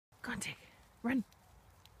Come on, Tig. Run.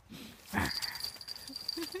 Come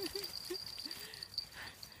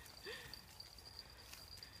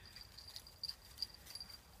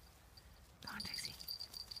on, Daisy.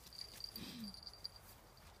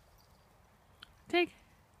 Tig.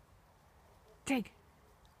 Tig.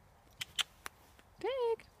 Tig.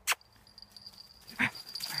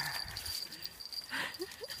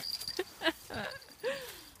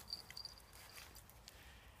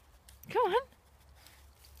 Come on.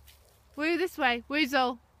 Woo, this way.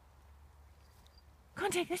 Woozle. Come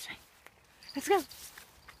on, Tig, this way. Let's go.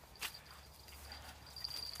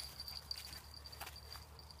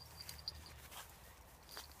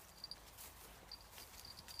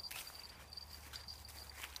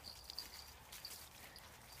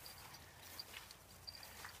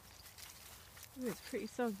 Ooh, it's pretty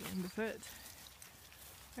soggy underfoot.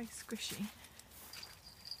 Very squishy.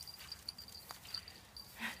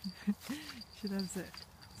 She loves it.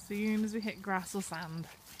 As soon as we hit grass or sand.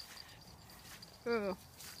 Oh,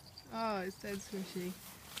 it's dead squishy.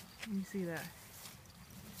 You see that?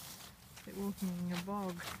 It's like walking in a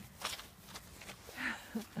bog.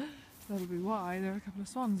 That'll be why there are a couple of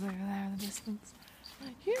swans over there in the distance.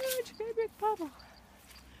 Huge, great big puddle.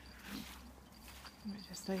 I might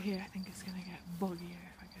just stay here. I think it's going to get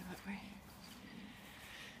boggier if I go that way.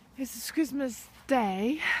 It's Christmas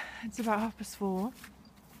Day. It's about 4:30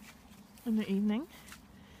 in the evening.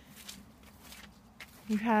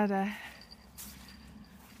 We've had a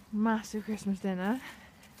massive Christmas dinner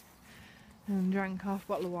and drank half a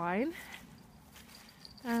bottle of wine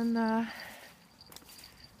and half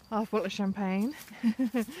a bottle of champagne.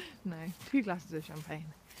 No, 2 glasses of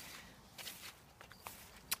champagne.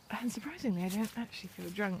 And surprisingly I don't actually feel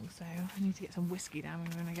drunk, so I need to get some whiskey down me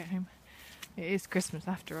when I get home. It is Christmas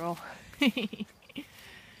after all.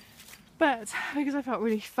 But because I felt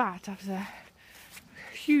really fat after a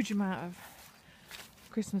huge amount of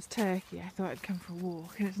Christmas turkey, I thought I'd come for a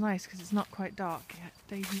walk, and it's nice because it's not quite dark yet.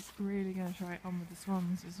 Daisy's really going to try it on with the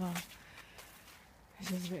swans as well,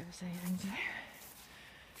 which is a bit of a saving today.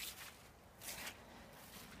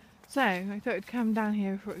 So I thought I'd come down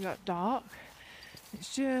here before it got dark.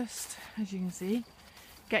 It's just, as you can see,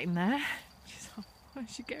 getting there.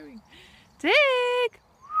 Where's she going? Tig!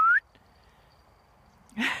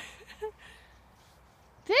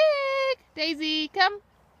 Tig! Daisy, come!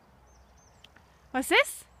 What's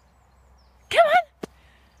this? Come on!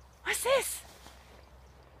 What's this?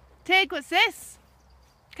 Tig, what's this?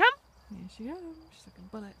 Come! Here she goes. She's like a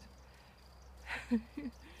bullet.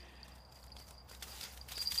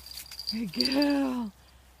 Good girl.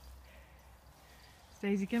 Is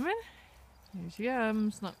Daisy coming? Here she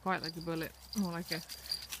comes. Not quite like a bullet. More like a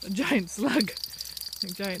giant slug. A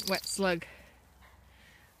giant wet slug.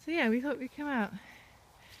 So yeah, we thought we'd come out.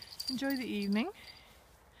 Enjoy the evening.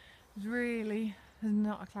 There's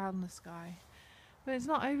not a cloud in the sky, but it's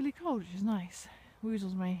not overly cold, which is nice.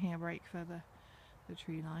 Woozle's making a break for the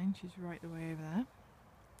tree line. She's right the way over there,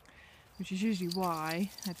 which is usually why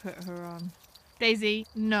I put her on. Daisy,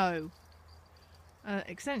 no!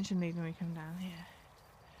 Extension lead when we come down here,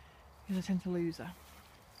 because I tend to lose her.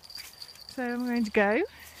 So I'm going to go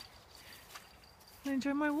and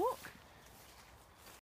enjoy my walk.